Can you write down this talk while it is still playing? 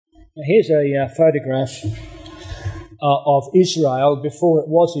Now here's a photograph of Israel before it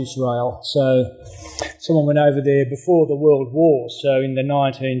was Israel. So someone went over there before the World War, so in the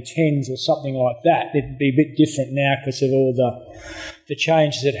 1910s or something like that. It'd be a bit different now because of all the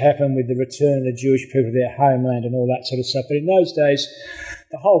changes that happened with the return of the Jewish people to their homeland and all that sort of stuff. But in those days,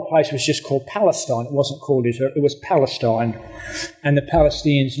 the whole place was just called Palestine. It wasn't called Israel, it was Palestine. And the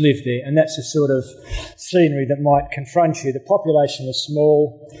Palestinians lived there. And that's the sort of scenery that might confront you. The population was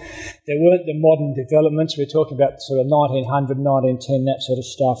small. There weren't the modern developments. We're talking about sort of 1900, 1910, that sort of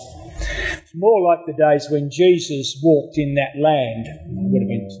stuff. It's more like the days when Jesus walked in that land. It would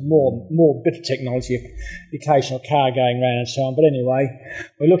have been more bit of technology, occasional car going around and so on. But anyway,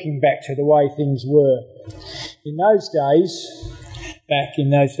 we're looking back to the way things were. In those days, back in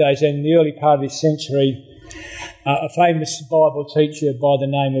those days, and in the early part of this century, a famous Bible teacher by the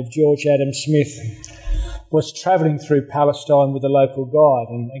name of George Adam Smith was travelling through Palestine with a local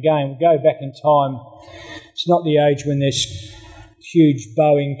guide. And again, we go back in time. It's not the age when there's huge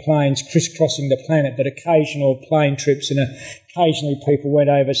Boeing planes crisscrossing the planet, but occasional plane trips and occasionally people went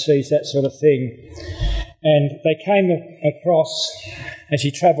overseas, that sort of thing. And they came across, as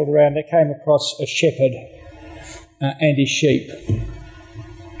he travelled around, they came across a shepherd and his sheep.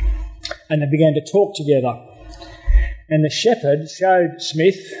 And they began to talk together. And the shepherd showed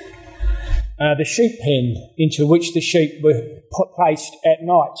Smith the sheep pen into which the sheep were placed at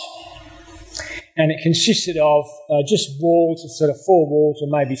night. And it consisted of just walls, sort of 4 walls, or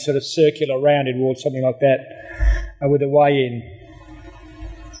maybe sort of circular rounded walls, something like that, with a way in.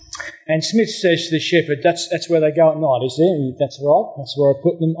 And Smith says to the shepherd, that's where they go at night, is there? That's right, that's where I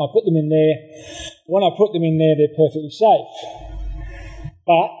put them. I put them in there. When I put them in there, they're perfectly safe.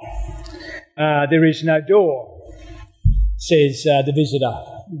 But there is no door, says the visitor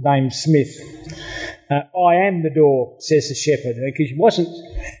named Smith. I am the door, says the shepherd, because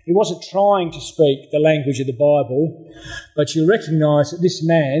he wasn't trying to speak the language of the Bible, but you recognise that this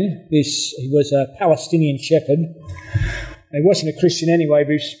man, he was a Palestinian shepherd. He wasn't a Christian anyway,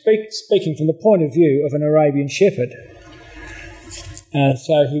 but he was speaking from the point of view of an Arabian shepherd.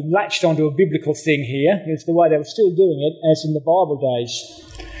 So he latched onto a biblical thing here. It's the way they were still doing it, as in the Bible days.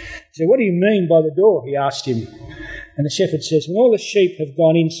 So what do you mean by the door? He asked him. And the shepherd says, when all the sheep have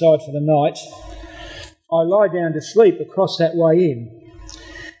gone inside for the night, I lie down to sleep across that way in.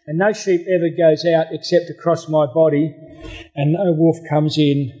 And no sheep ever goes out except across my body, and no wolf comes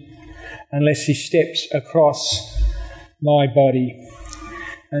in unless he steps across my body.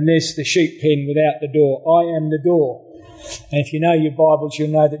 And there's the sheep pen without the door. I am the door. And if you know your Bibles, you'll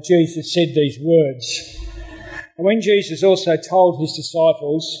know that Jesus said these words. And when Jesus also told his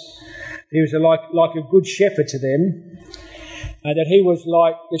disciples he was like a good shepherd to them, that he was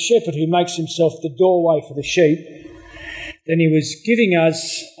like the shepherd who makes himself the doorway for the sheep, then he was giving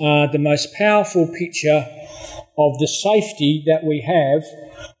us the most powerful picture of the safety that we have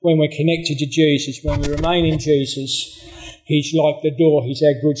when we're connected to Jesus. When we remain in Jesus, he's like the door. He's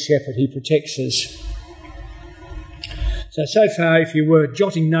our good shepherd. He protects us. So far, if you were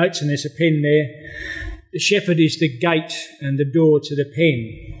jotting notes, and there's a pen there, the shepherd is the gate and the door to the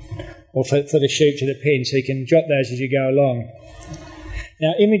pen, or for the sheep to the pen, so you can jot those as you go along.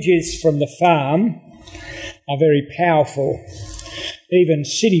 Now, images from the farm are very powerful. Even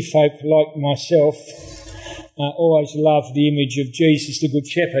city folk like myself always love the image of Jesus, the Good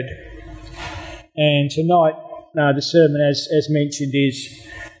Shepherd. And tonight, the sermon, as mentioned, is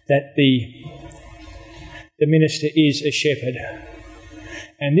that the minister is a shepherd.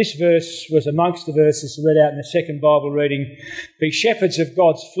 And this verse was amongst the verses read out in the second Bible reading. Be shepherds of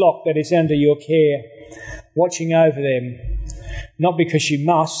God's flock that is under your care, watching over them, not because you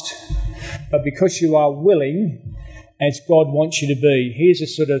must, but because you are willing, as God wants you to be. Here's a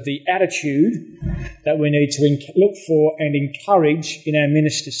sort of the attitude that we need to look for and encourage in our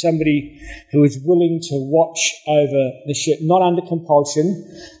minister, somebody who is willing to watch over the sheep, not under compulsion,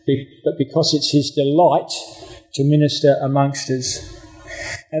 but because it's his delight to minister amongst us.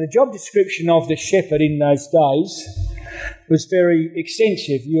 Now, the job description of the shepherd in those days was very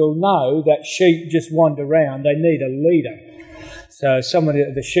extensive. You'll know that sheep just wander around. They need a leader. So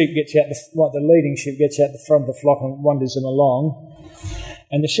the sheep gets out, the leading sheep gets out the front of the flock and wanders them along.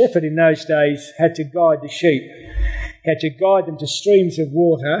 And the shepherd in those days had to guide the sheep, had to guide them to streams of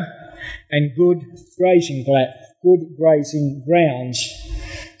water and good grazing grounds.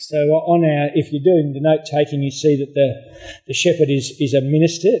 So if you're doing the note-taking, you see that the shepherd is a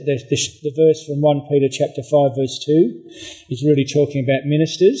minister. The verse from 1 Peter chapter 5, verse 2 is really talking about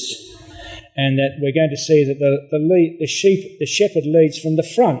ministers. And that we're going to see that the shepherd leads from the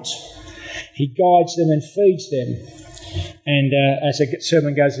front. He guides them and feeds them. And as the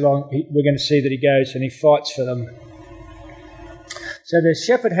sermon goes along, we're going to see that he goes and he fights for them. So the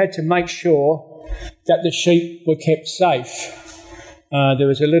shepherd had to make sure that the sheep were kept safe. There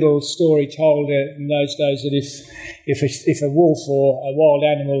was a little story told in those days that if a wolf or a wild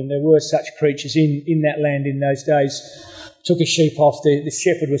animal, and there were such creatures in that land in those days, took a sheep off, the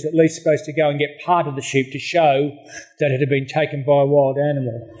shepherd was at least supposed to go and get part of the sheep to show that it had been taken by a wild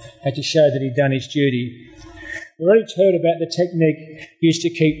animal, and to show that he'd done his duty. We already heard about the technique used to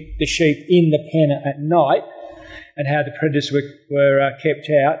keep the sheep in the pen at night, and how the predators were kept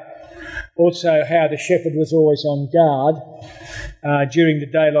out. Also, how the shepherd was always on guard during the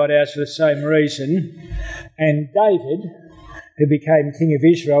daylight hours for the same reason. And David, who became king of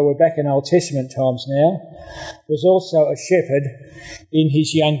Israel, we're back in Old Testament times now, was also a shepherd in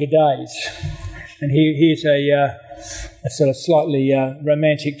his younger days. And here's a sort of slightly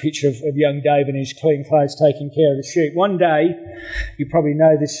romantic picture of young David in his clean clothes taking care of the sheep. One day, you probably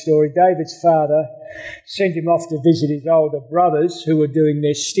know this story, David's father sent him off to visit his older brothers who were doing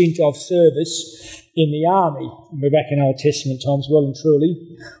their stint of service in the army. We're back in Old Testament times, well and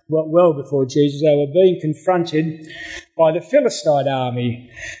truly, well before Jesus. They were being confronted by the Philistine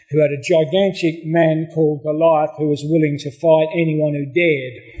army, who had a gigantic man called Goliath who was willing to fight anyone who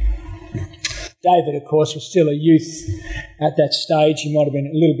dared. David, of course, was still a youth at that stage. He might have been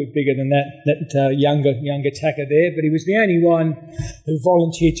a little bit bigger than that younger attacker there, but he was the only one who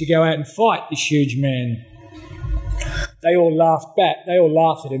volunteered to go out and fight this huge man. They all laughed back. They all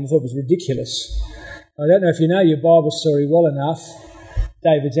laughed at him and thought it was ridiculous. I don't know if you know your Bible story well enough.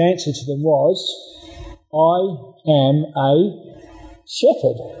 David's answer to them was, I am a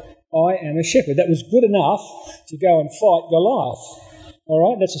shepherd. I am a shepherd. That was good enough to go and fight Goliath. All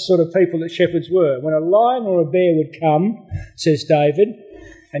right, that's the sort of people that shepherds were. When a lion or a bear would come, says David,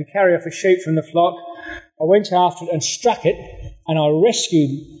 and carry off a sheep from the flock, I went after it and struck it, and I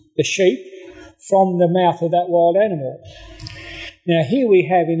rescued the sheep from the mouth of that wild animal. Now, here we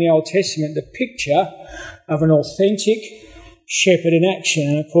have in the Old Testament the picture of an authentic shepherd in action.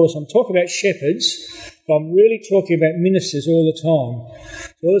 And, of course, I'm talking about shepherds, but I'm really talking about ministers all the time.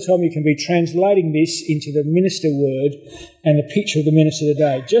 So all the time you can be translating this into the minister word and the picture of the minister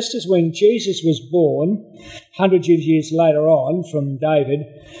today. Just as when Jesus was born, hundreds of years later on from David,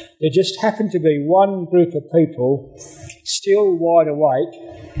 there just happened to be one group of people still wide awake,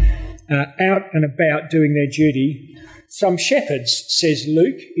 out and about doing their duty. Some shepherds, says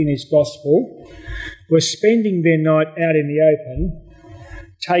Luke in his Gospel, were spending their night out in the open,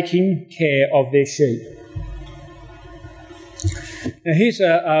 taking care of their sheep. Now here's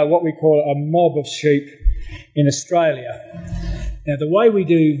what we call a mob of sheep in Australia. Now the way we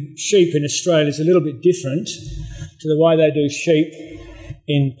do sheep in Australia is a little bit different to the way they do sheep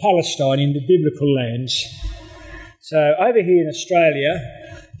in Palestine, in the biblical lands. So over here in Australia,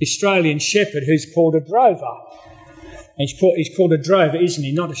 the Australian shepherd who's called a drover. And he's called a drover, isn't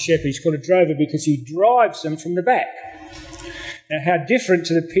he? Not a shepherd, he's called a drover because he drives them from the back. Now, how different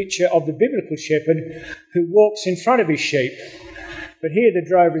to the picture of the biblical shepherd who walks in front of his sheep. But here the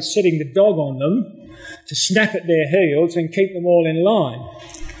drover is setting the dog on them to snap at their heels and keep them all in line.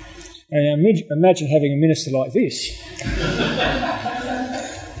 And imagine having a minister like this.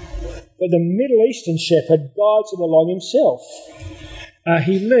 But the Middle Eastern shepherd guides them along himself.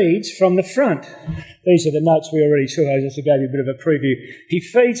 He leads from the front. These are the notes we already saw. I just gave you a bit of a preview. He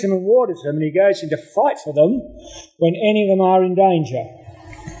feeds them and waters them, and he goes in to fight for them when any of them are in danger.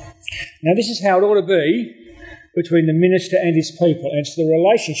 Now, this is how it ought to be between the minister and his people. And it's the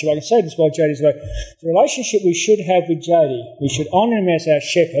relationship, I can say this while Jody's away, the relationship we should have with Jody. We should honour him as our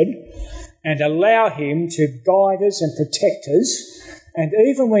shepherd and allow him to guide us and protect us, and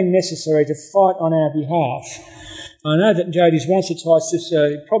even when necessary, to fight on our behalf. I know that Jody's once or twice, just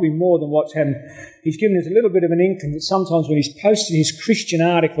probably more than what's happened, he's given us a little bit of an inkling that sometimes when he's posted his Christian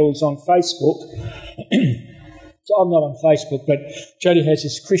articles on Facebook, so I'm not on Facebook, but Jody has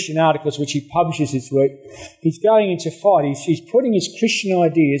his Christian articles which he publishes this week, he's going into fight, he's putting his Christian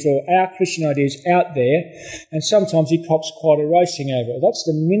ideas or our Christian ideas out there, and sometimes he cops quite a roasting over it. That's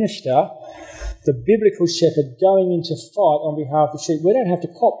the minister, the biblical shepherd, going into fight on behalf of the sheep. We don't have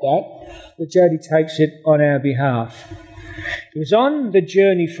to cop that, but Jody takes it on our behalf. It was on the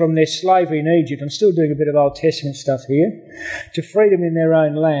journey from their slavery in Egypt, I'm still doing a bit of Old Testament stuff here, to freedom in their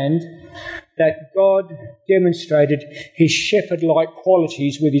own land, that God demonstrated his shepherd-like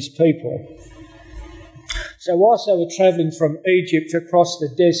qualities with his people. So whilst they were travelling from Egypt across the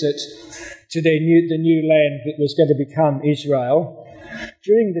desert to the new land that was going to become Israel,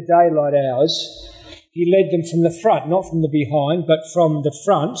 during the daylight hours, he led them from the front, not from the behind, but from the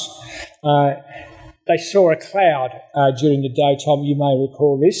front, they saw a cloud during the daytime, you may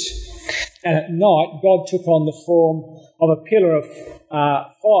recall this. And at night, God took on the form of a pillar of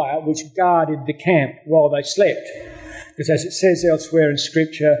fire which guarded the camp while they slept. Because as it says elsewhere in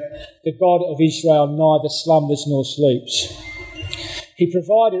Scripture, the God of Israel neither slumbers nor sleeps. He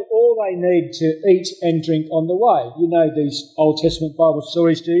provided all they need to eat and drink on the way. You know these Old Testament Bible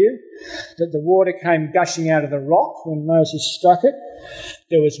stories, do you? That the water came gushing out of the rock when Moses struck it.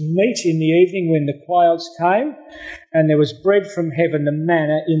 There was meat in the evening when the quails came, and there was bread from heaven, the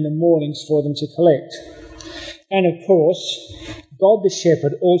manna, in the mornings for them to collect. And of course, God the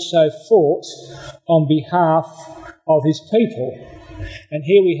shepherd also fought on behalf of his people. And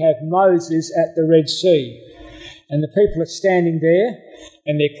here we have Moses at the Red Sea. And the people are standing there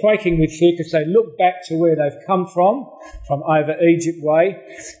and they're quaking with fear because they look back to where they've come from over Egypt way,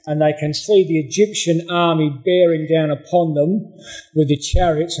 and they can see the Egyptian army bearing down upon them with the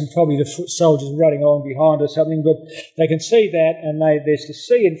chariots and probably the foot soldiers running along behind or something, but they can see that, and there's the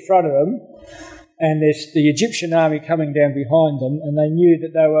sea in front of them, and there's the Egyptian army coming down behind them, and they knew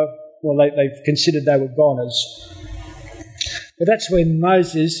that they considered they were goners. But that's when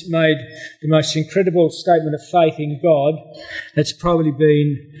Moses made the most incredible statement of faith in God that's probably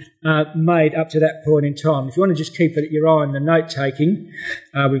been made up to that point in time. If you want to just keep it at your eye in the note-taking,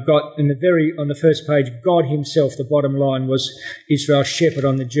 we've got on the first page, God himself, the bottom line, was Israel's shepherd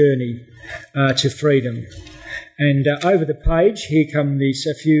on the journey to freedom. And over the page, here come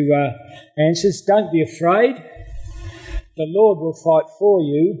a few answers. Don't be afraid. The Lord will fight for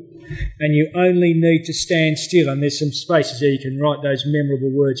you, and you only need to stand still. And there's some spaces there you can write those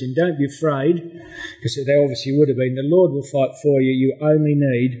memorable words in. Don't be afraid, because they obviously would have been. The Lord will fight for you. You only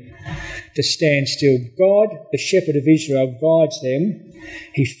need to stand still. God, the shepherd of Israel, guides them.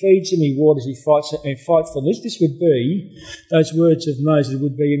 He feeds them, he waters, he fights for them. This would be, those words of Moses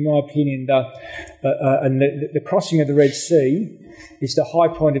would be, in my opinion, the crossing of the Red Sea is the high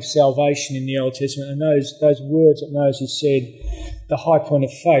point of salvation in the Old Testament, and those words that Moses said, the high point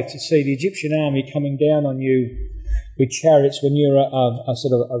of faith, to see the Egyptian army coming down on you with chariots when you're a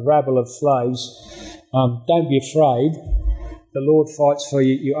sort of a rabble of slaves. Don't be afraid. The Lord fights for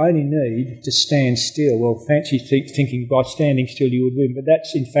you. You only need to stand still. Well, fancy thinking by standing still you would win, but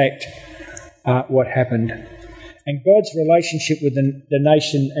that's in fact what happened. And God's relationship with the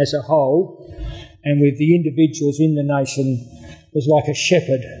nation as a whole and with the individuals in the nation was like a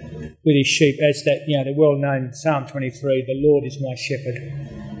shepherd with his sheep, as that, the well-known Psalm 23, the Lord is my shepherd.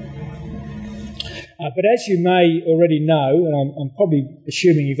 But as you may already know, and I'm probably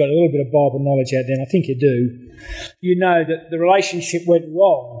assuming you've got a little bit of Bible knowledge out there, and I think you do, you know that the relationship went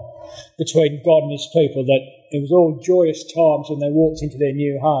wrong between God and his people, that it was all joyous times when they walked into their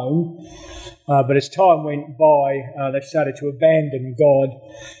new home, but as time went by, they started to abandon God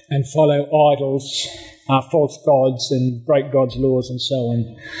and follow idols, false gods, and break God's laws and so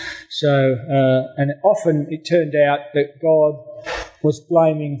on. So, and often it turned out that God was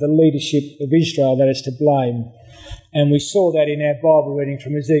blaming the leadership of Israel that is to blame. And we saw that in our Bible reading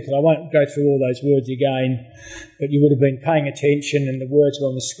from Ezekiel. I won't go through all those words again, but you would have been paying attention, and the words were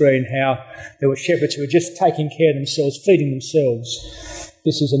on the screen, how there were shepherds who were just taking care of themselves, feeding themselves.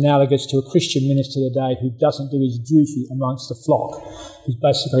 This is analogous to a Christian minister today who doesn't do his duty amongst the flock, who's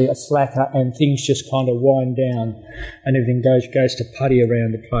basically a slacker, and things just kind of wind down and everything goes to putty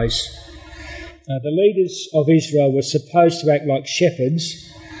around the place. The leaders of Israel were supposed to act like shepherds,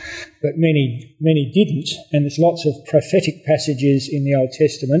 but many didn't, and there's lots of prophetic passages in the Old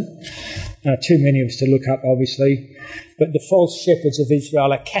Testament, too many of us to look up obviously, but the false shepherds of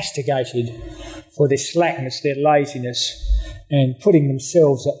Israel are castigated for their slackness, their laziness, and putting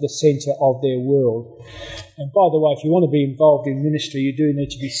themselves at the centre of their world. And by the way, if you want to be involved in ministry, you do need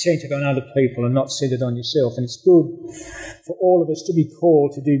to be centred on other people and not centred on yourself. And it's good for all of us to be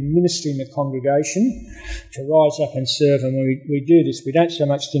called to do ministry in the congregation, to rise up and serve. And when we do this, we don't so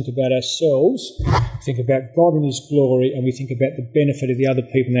much think about ourselves, we think about God and his glory, and we think about the benefit of the other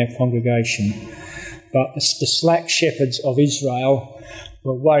people in our congregation. But the slack shepherds of Israel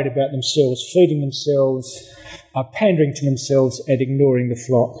were worried about themselves, feeding themselves, pandering to themselves, and ignoring the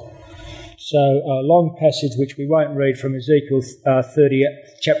flock. So a long passage which we won't read from Ezekiel 30,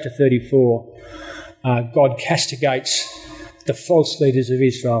 chapter 34. God castigates the false leaders of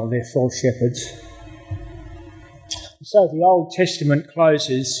Israel, their false shepherds. So the Old Testament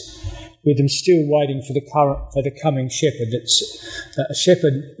closes with them still waiting for the coming shepherd. It's a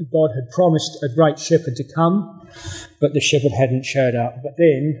shepherd. God had promised a great shepherd to come, but the shepherd hadn't showed up. But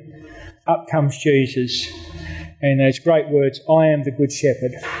then up comes Jesus, and those great words, I am the good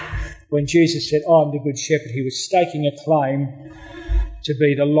shepherd. When Jesus said, I am the good shepherd, he was staking a claim to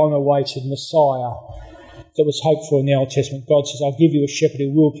be the long-awaited Messiah that was hoped for in the Old Testament. God says, I'll give you a shepherd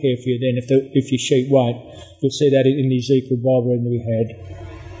who will care for you then if your sheep won't. You'll see that in the Ezekiel Bible reading that we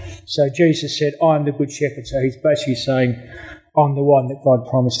had. So Jesus said, I am the good shepherd. So he's basically saying, I'm the one that God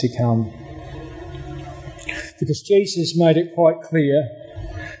promised to come. Because Jesus made it quite clear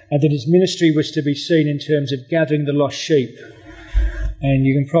that his ministry was to be seen in terms of gathering the lost sheep. And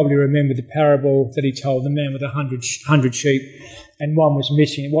you can probably remember the parable that he told, the man with 100 sheep, and one was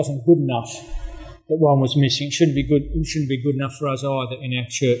missing. It wasn't good enough that one was missing. It shouldn't be good enough for us either in our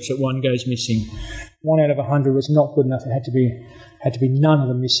church that one goes missing. 1 out of 100 was not good enough. It had to be none of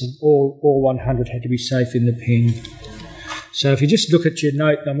them missing. All 100 had to be safe in the pen. So if you just look at your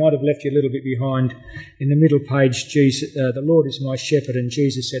note, I might have left you a little bit behind. In the middle page, Jesus, the Lord is my shepherd, and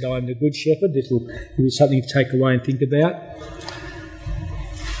Jesus said, I am the good shepherd. This will be something to take away and think about.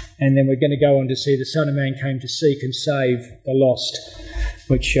 And then we're going to go on to see the Son of Man came to seek and save the lost,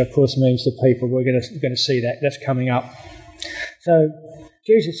 which of course means the people. We're going to see that. That's coming up. So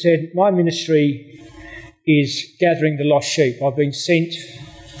Jesus said, my ministry is gathering the lost sheep. I've been sent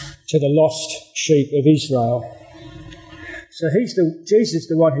to the lost sheep of Israel. So Jesus is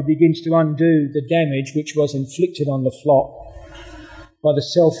the one who begins to undo the damage which was inflicted on the flock by the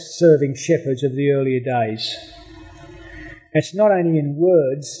self-serving shepherds of the earlier days. It's not only in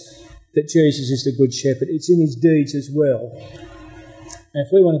words that Jesus is the good shepherd, it's in his deeds as well. And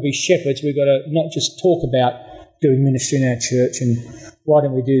if we want to be shepherds, we've got to not just talk about doing ministry in our church and why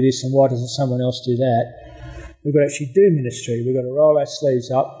don't we do this and why doesn't someone else do that. We've got to actually do ministry. We've got to roll our sleeves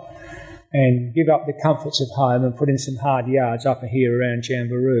up and give up the comforts of home and put in some hard yards up here around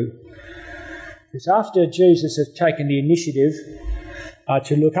Jamboree. Because after Jesus has taken the initiative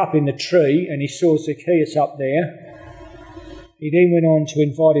to look up in the tree and he saw Zacchaeus up there, he then went on to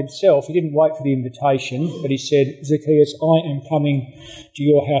invite himself. He didn't wait for the invitation, but he said, Zacchaeus, I am coming to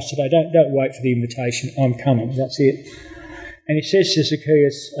your house today. Don't wait for the invitation. I'm coming. That's it. And he says to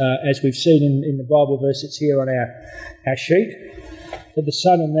Zacchaeus, as we've seen in the Bible verse that's here on our sheet, that the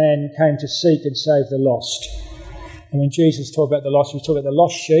Son of Man came to seek and save the lost. And when Jesus talked about the lost, he was talking about the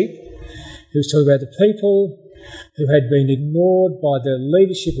lost sheep. He was talking about the people who had been ignored by the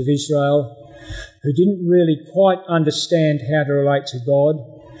leadership of Israel, who didn't really quite understand how to relate to God,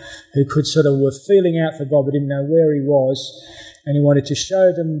 who were feeling out for God but didn't know where he was, and he wanted to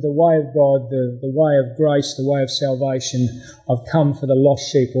show them the way of God, the way of grace, the way of salvation. I've come for the lost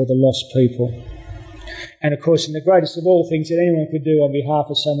sheep or the lost people. And of course, in the greatest of all things that anyone could do on behalf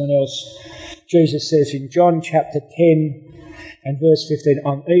of someone else, Jesus says in John chapter 10 and verse 15,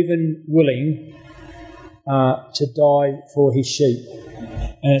 I'm even willing to die for his sheep.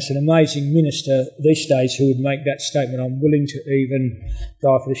 And it's an amazing minister these days who would make that statement, I'm willing to even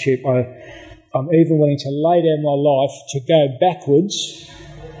die for the sheep. I'm even willing to lay down my life to go backwards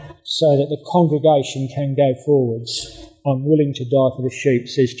so that the congregation can go forwards. I'm willing to die for the sheep,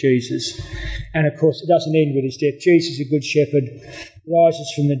 says Jesus. And of course, it doesn't end with his death. Jesus, a good shepherd,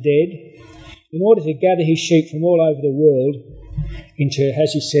 rises from the dead in order to gather his sheep from all over the world into,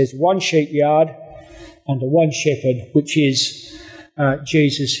 as he says, one sheep yard under one shepherd, which is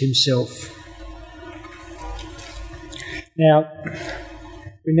Jesus himself. Now,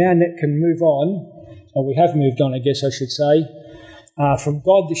 we now can move on, or we have moved on, I guess I should say, from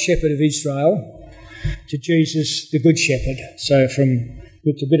God the shepherd of Israel to Jesus the good shepherd. So we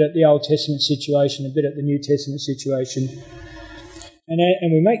looked a bit at the Old Testament situation, a bit at the New Testament situation.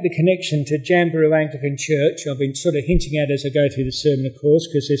 And we make the connection to Jamboree Anglican Church. I've been sort of hinting at as I go through the sermon, of course,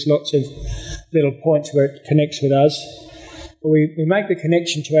 because there's lots of little points where it connects with us. But we make the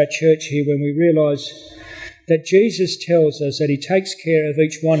connection to our church here when we realise that Jesus tells us that he takes care of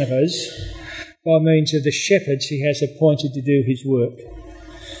each one of us by means of the shepherds he has appointed to do his work.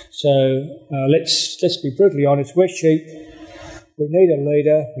 So let's be brutally honest. We're sheep. We need a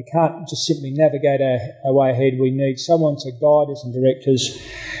leader. We can't just simply navigate our way ahead. We need someone to guide us and direct us.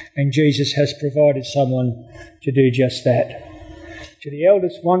 And Jesus has provided someone to do just that. To the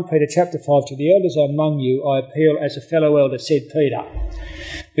elders, 1 Peter chapter 5, to the elders among you I appeal as a fellow elder, said Peter.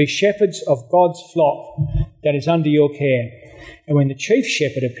 Be shepherds of God's flock that is under your care. And when the chief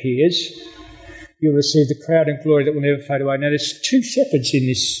shepherd appears, you'll receive the crown and glory that will never fade away. Now there's two shepherds in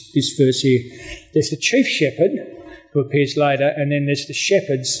this verse here. There's the chief shepherd, who appears later, and then there's the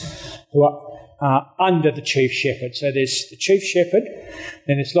shepherds who are under the chief shepherd. So there's the chief shepherd,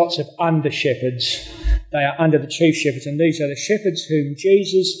 then there's lots of under-shepherds. They are under the chief shepherds, and these are the shepherds whom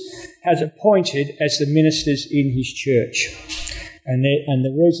Jesus has appointed as the ministers in his church. And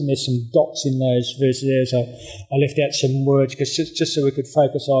the reason there's some dots in those verses there is I left out some words because just so we could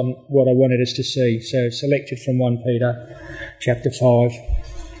focus on what I wanted us to see. So selected from 1 Peter chapter 5.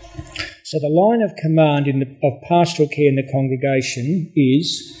 So the line of command of pastoral care in the congregation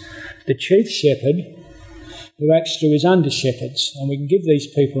is the chief shepherd who acts through his under-shepherds. And we can give these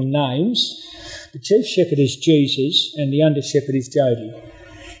people names. The chief shepherd is Jesus and the under-shepherd is Jody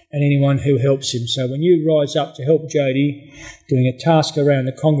and anyone who helps him. So when you rise up to help Jody doing a task around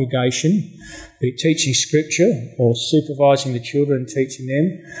the congregation, be it teaching scripture or supervising the children and teaching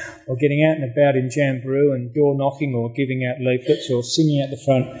them, or getting out and about in Jamboree and door knocking or giving out leaflets or singing out the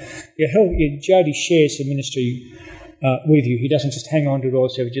front, Jody shares the ministry with you. He doesn't just hang on to it all,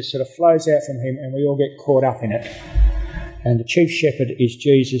 so it just sort of flows out from him and we all get caught up in it. And the chief shepherd is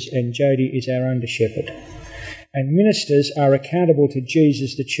Jesus and Jody is our under-shepherd. And ministers are accountable to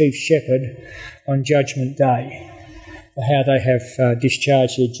Jesus, the chief shepherd, on Judgment Day for how they have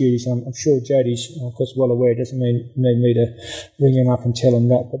discharged their duties. I'm sure Jody's, of course, well aware. It doesn't need me to ring him up and tell him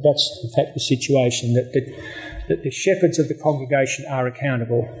that, but that's in fact the situation, that the shepherds of the congregation are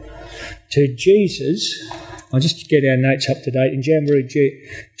accountable to Jesus. I'll just get our notes up to date. In Jamboree,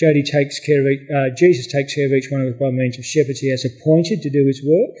 Jody takes care of Jesus takes care of each one of us by means of shepherds he has appointed to do his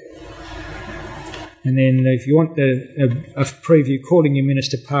work. And then if you want a preview, calling your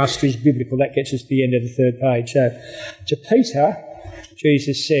minister pastor is biblical. That gets us to the end of the 3rd page. So to Peter,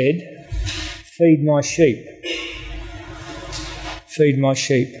 Jesus said, feed my sheep. Feed my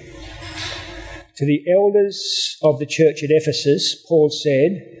sheep. To the elders of the church at Ephesus, Paul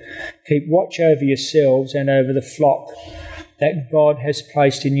said, keep watch over yourselves and over the flock that God has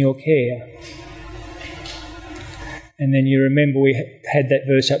placed in your care. And then you remember we had that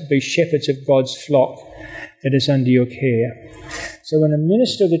verse up, be shepherds of God's flock that is under your care. So when a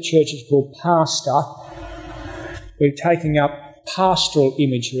minister of the church is called pastor, we're taking up pastoral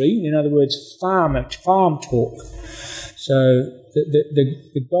imagery, in other words, farm talk. So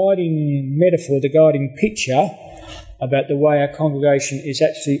the guiding metaphor, the guiding picture about the way our congregation is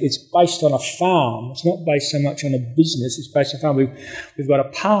actually, it's based on a farm. It's not based so much on a business, it's based on a farm. We've got a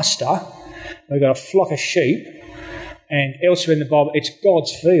pastor, we've got a flock of sheep, and elsewhere in the Bible, it's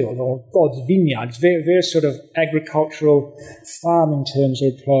God's field or God's vineyard. It's very sort of agricultural farming terms are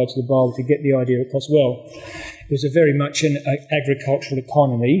applied to the Bible to get the idea across. Well, it was a very much an agricultural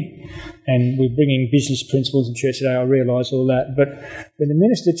economy, and we're bringing business principles in church today, I realise all that. But when the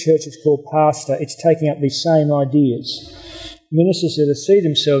minister of the church is called pastor, it's taking up these same ideas. Ministers are to see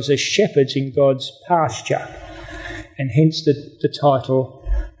themselves as shepherds in God's pasture, and hence the title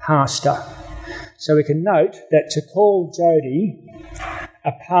pastor. So we can note that to call Jody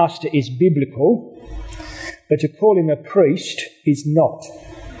a pastor is biblical, but to call him a priest is not.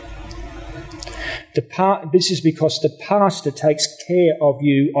 This is because the pastor takes care of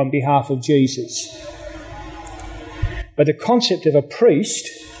you on behalf of Jesus. But the concept of a priest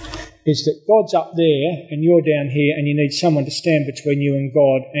is that God's up there and you're down here and you need someone to stand between you and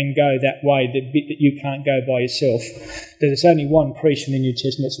God and go that way, the bit that you can't go by yourself. There's only one priest in the New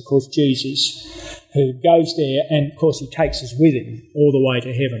Testament, that's of course Jesus, who goes there and of course he takes us with him all the way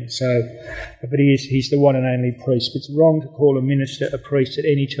to heaven. So, but he's the one and only priest. But it's wrong to call a minister a priest at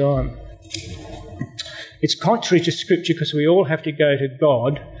any time. It's contrary to Scripture because we all have to go to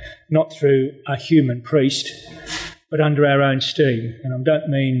God, not through a human priest, but under our own steam. And I don't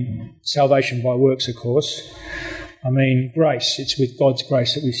mean salvation by works, of course. I mean grace. It's with God's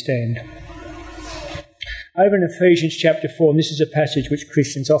grace that we stand. Over in Ephesians chapter 4, and this is a passage which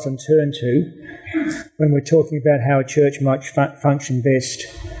Christians often turn to when we're talking about how a church might function best.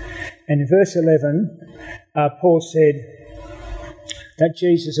 And in verse 11, Paul said that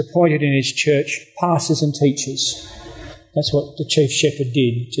Jesus appointed in his church pastors and teachers. That's what the chief shepherd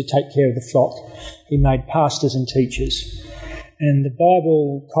did to take care of the flock. He made pastors and teachers. And the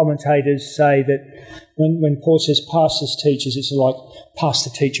Bible commentators say that when Paul says pastors, teachers, it's like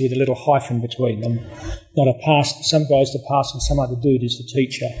pastor-teacher with a little hyphen between them. Not a pastor. Some guy's the pastor and some other dude is the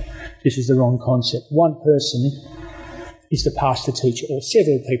teacher. This is the wrong concept. One person is the pastor-teacher, or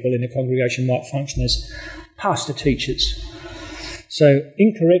several people in a congregation might function as pastor-teachers. So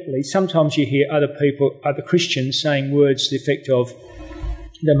incorrectly, sometimes you hear other Christians saying words to the effect of,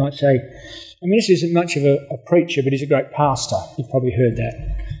 they might say, I mean, this isn't much of a preacher, but he's a great pastor. You've probably heard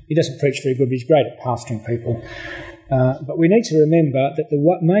that. He doesn't preach very good, but he's great at pastoring people. But we need to remember that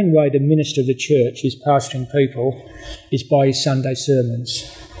the main way the minister of the church is pastoring people is by his Sunday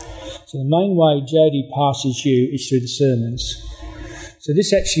sermons. So the main way Jody pastors you is through the sermons. So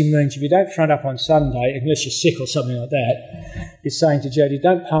this actually means if you don't front up on Sunday, unless you're sick or something like that, you're saying to Jody,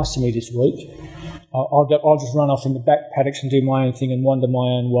 don't pastor me this week. I'll just run off in the back paddocks and do my own thing and wander my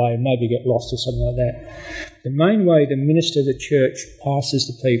own way and maybe get lost or something like that. The main way the minister of the church pastors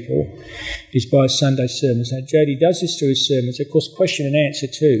the people is by Sunday sermons. Now, Jody does this through his sermons, of course, question and answer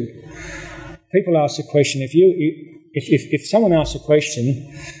too. People ask the question, if someone asks a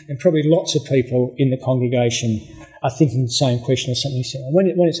question, then probably lots of people in the congregation are thinking the same question or something similar.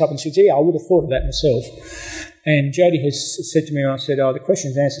 When it's up and says, yeah, I would have thought of that myself. And Jody has said to me, and I said, the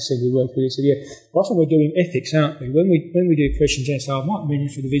questions and answers seem to work with. He said, yeah, often we're doing ethics, aren't we? When we do questions and answers, I might mention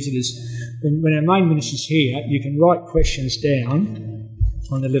for the visitors, when our main minister's here, you can write questions down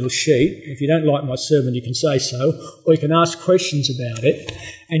on the little sheet. If you don't like my sermon, you can say so, or you can ask questions about it,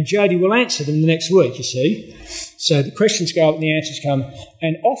 and Jody will answer them the next week, you see. So the questions go up and the answers come,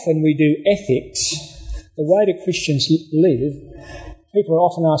 and often we do ethics, the way that Christians live. People are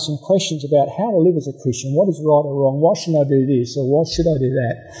often asking questions about how to live as a Christian, what is right or wrong, why shouldn't I do this or why should I do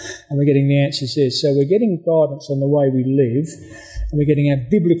that? And we're getting the answers there. So we're getting guidance on the way we live, and we're getting our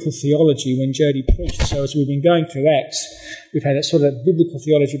biblical theology when Jody preaches. So as we've been going through Acts, we've had that sort of biblical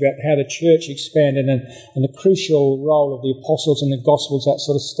theology about how the church expanded and the crucial role of the apostles and the gospels, that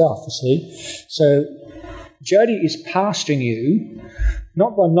sort of stuff, you see. So Jody is pastoring you,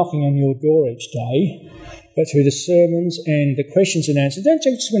 not by knocking on your door each day, but through the sermons and the questions and answers. Don't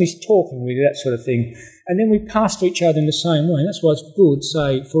just when he's talking with you, that sort of thing. And then we pastor each other in the same way. And that's why it's good,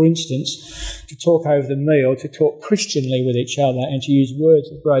 say, for instance, to talk over the meal, to talk Christianly with each other and to use words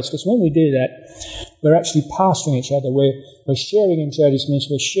of grace. Because when we do that, we're actually pastoring each other. We're sharing in Jody's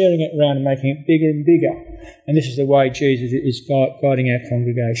ministry, we're sharing it around and making it bigger and bigger. And this is the way Jesus is guiding our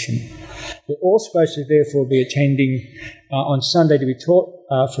congregation. We're all supposed to therefore be attending on Sunday to be taught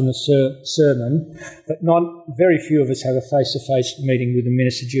from the sermon, but very few of us have a face-to-face meeting with the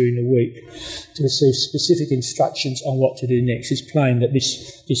minister during the week to receive specific instructions on what to do next. It's plain that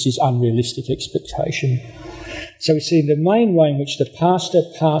this is unrealistic expectation. So we see the main way in which the pastor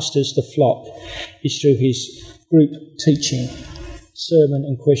pastors the flock is through his group teaching, sermon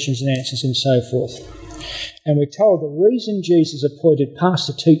and questions and answers and so forth. And we're told the reason Jesus appointed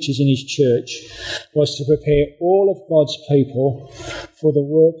pastor teachers in his church was to prepare all of God's people for the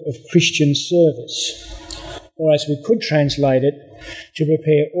work of Christian service. Or as we could translate it, to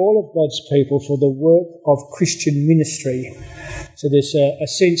prepare all of God's people for the work of Christian ministry. So there's a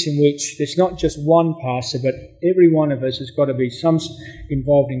sense in which there's not just one pastor, but every one of us has got to be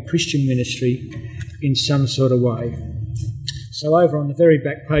involved in Christian ministry in some sort of way. So over on the very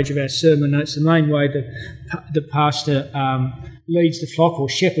back page of our sermon notes, the main way the pastor leads the flock or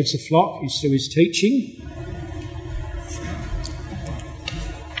shepherds the flock is through his teaching.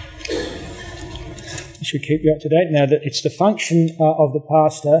 This should keep you up to date. Now, that it's the function of the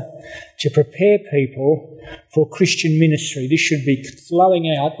pastor to prepare people for Christian ministry. This should be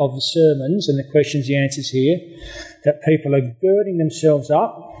flowing out of the sermons and the questions and answers here, that people are girding themselves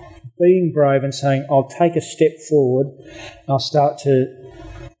up, being brave and saying, I'll take a step forward and I'll start to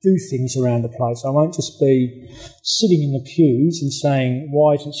do things around the place. I won't just be sitting in the pews and saying,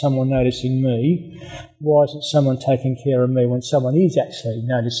 why isn't someone noticing me? Why isn't someone taking care of me? When someone is actually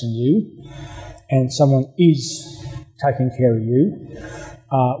noticing you and someone is taking care of you.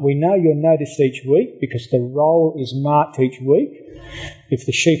 We know you're noticed each week because the roll is marked each week. If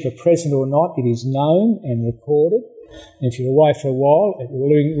the sheep are present or not, it is known and recorded. And if you're away for a while, it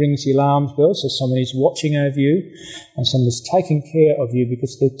rings the alarm bell, so someone is watching over you and someone is taking care of you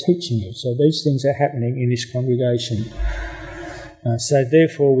because they're teaching you. So these things are happening in this congregation. So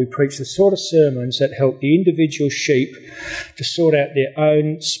therefore we preach the sort of sermons that help the individual sheep to sort out their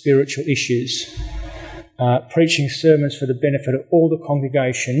own spiritual issues. Preaching sermons for the benefit of all the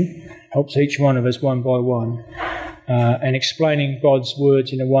congregation helps each one of us one by one. And explaining God's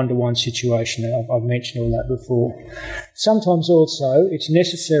words in a one-to-one situation. I've mentioned all that before. Sometimes also it's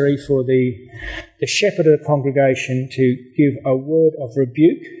necessary for the shepherd of the congregation to give a word of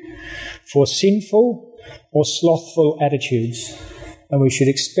rebuke for sinful or slothful attitudes. And we should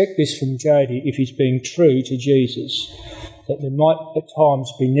expect this from Jody if he's being true to Jesus, that there might at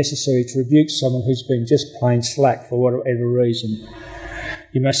times be necessary to rebuke someone who's been just plain slack for whatever reason.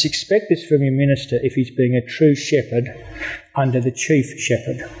 You must expect this from your minister if he's being a true shepherd under the chief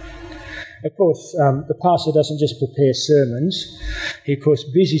shepherd. Of course, the pastor doesn't just prepare sermons. He, of course,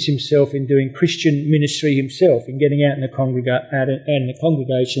 busies himself in doing Christian ministry himself, in getting out in the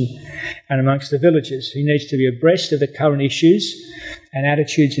congregation and amongst the villagers. He needs to be abreast of the current issues and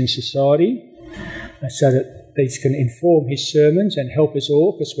attitudes in society so that these can inform his sermons and help us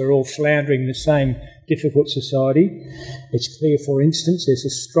all, because we're all floundering in the same difficult society. It's clear, for instance, there's a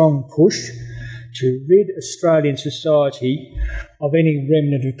strong push to rid Australian society of any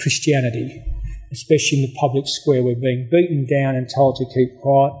remnant of Christianity. especially in the public square. We're being beaten down and told to keep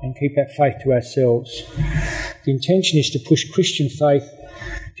quiet and keep our faith to ourselves. The intention is to push Christian faith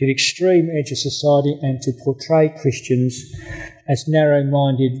to the extreme edge of society and to portray Christians as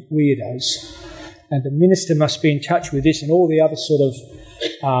narrow-minded weirdos. And the minister must be in touch with this and all the other sort of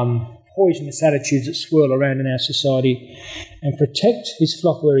poisonous attitudes that swirl around in our society and protect his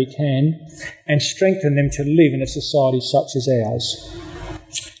flock where he can and strengthen them to live in a society such as ours.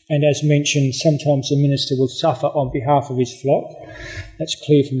 And as mentioned, sometimes the minister will suffer on behalf of his flock. That's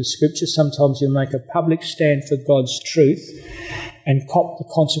clear from the scripture. Sometimes he'll make a public stand for God's truth and cop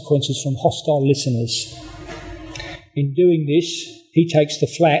the consequences from hostile listeners. In doing this, he takes the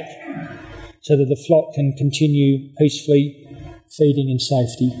flak so that the flock can continue peacefully feeding in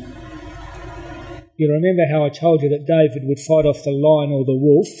safety. You remember how I told you that David would fight off the lion or the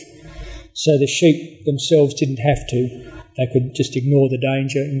wolf so the sheep themselves didn't have to. They could just ignore the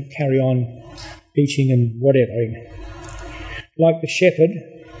danger and carry on eating and whatever. Like the shepherd,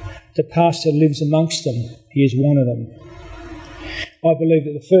 the pastor lives amongst them. He is one of them. I believe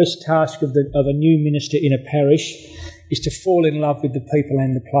that the first task of a new minister in a parish is to fall in love with the people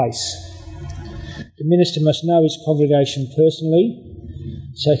and the place. The minister must know his congregation personally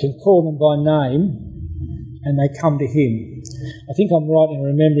so he can call them by name and they come to him. I think I'm right in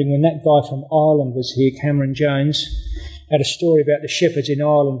remembering when that guy from Ireland was here, Cameron Jones, had a story about the shepherds in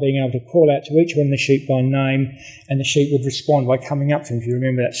Ireland being able to call out to each one of the sheep by name and the sheep would respond by coming up to him, if you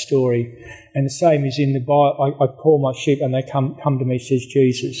remember that story. And the same is in the Bible. I call my sheep and they come to me, says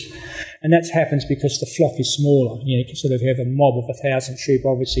Jesus. And that happens because the flock is smaller. You can sort of have a mob of 1,000 sheep.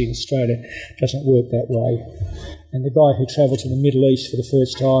 Obviously in Australia it doesn't work that way. And the guy who travelled to the Middle East for the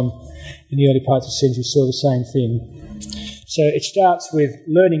first time in the early parts of the century saw the same thing. So it starts with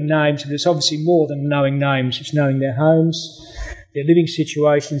learning names, but it's obviously more than knowing names. It's knowing their homes, their living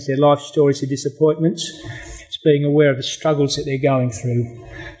situations, their life stories, their disappointments. It's being aware of the struggles that they're going through.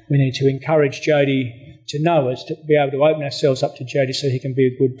 We need to encourage Jody to know us, to be able to open ourselves up to Jody so he can be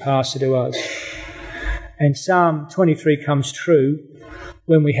a good pastor to us. And Psalm 23 comes true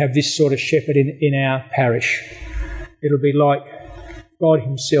when we have this sort of shepherd in our parish. It'll be like God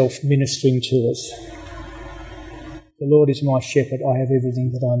himself ministering to us. The Lord is my shepherd, I have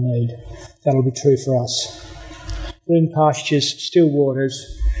everything that I need. That'll be true for us. Green pastures, still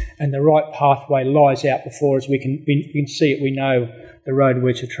waters, and the right pathway lies out before us. We can see it, we know the road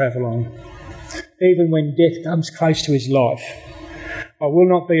we're to travel on. Even when death comes close to his life, I will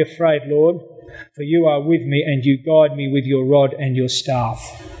not be afraid, Lord, for you are with me and you guide me with your rod and your staff.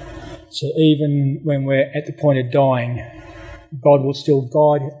 So even when we're at the point of dying, God will still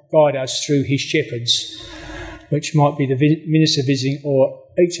guide us through his shepherds, which might be the minister visiting or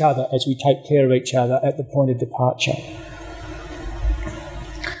each other as we take care of each other at the point of departure.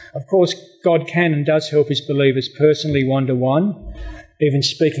 Of course, God can and does help his believers personally one-to-one, even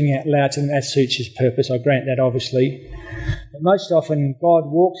speaking out loud to them as suits his purpose. I grant that, obviously. But most often, God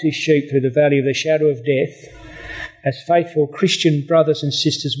walks his sheep through the valley of the shadow of death as faithful Christian brothers and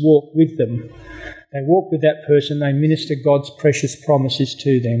sisters walk with them. They walk with that person, they minister God's precious promises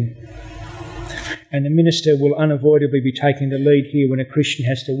to them. And the minister will unavoidably be taking the lead here when a Christian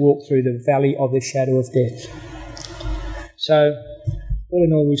has to walk through the valley of the shadow of death. So, all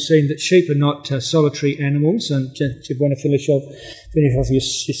in all, we've seen that sheep are not solitary animals. And if you want to finish off your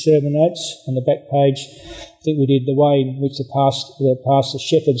sermon notes on the back page, I think we did the way in which the pastor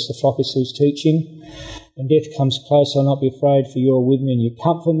shepherds the flock as he's teaching. When death comes close, I'll not be afraid, for you are with me, and you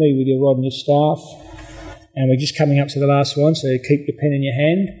comfort me with your rod and your staff. And we're just coming up to the last one, so keep your pen in your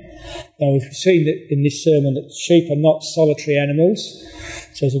hand. Now, we've seen that in this sermon that sheep are not solitary animals,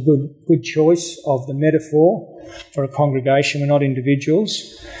 so it's a good choice of the metaphor for a congregation. We're not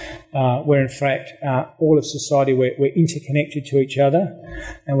individuals. We're in fact all of society. We're interconnected to each other,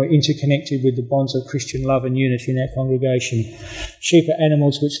 and we're interconnected with the bonds of Christian love and unity in our congregation. Sheep are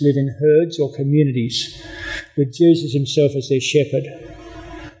animals which live in herds or communities, with Jesus himself as their shepherd,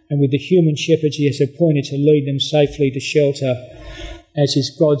 and with the human shepherds he has appointed to lead them safely to shelter, as is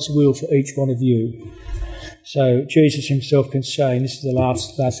God's will for each one of you. So Jesus himself can say, and this is the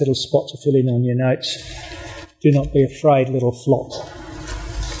last little spot to fill in on your notes, do not be afraid, little flock,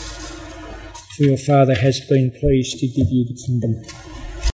 for your Father has been pleased to give you the kingdom.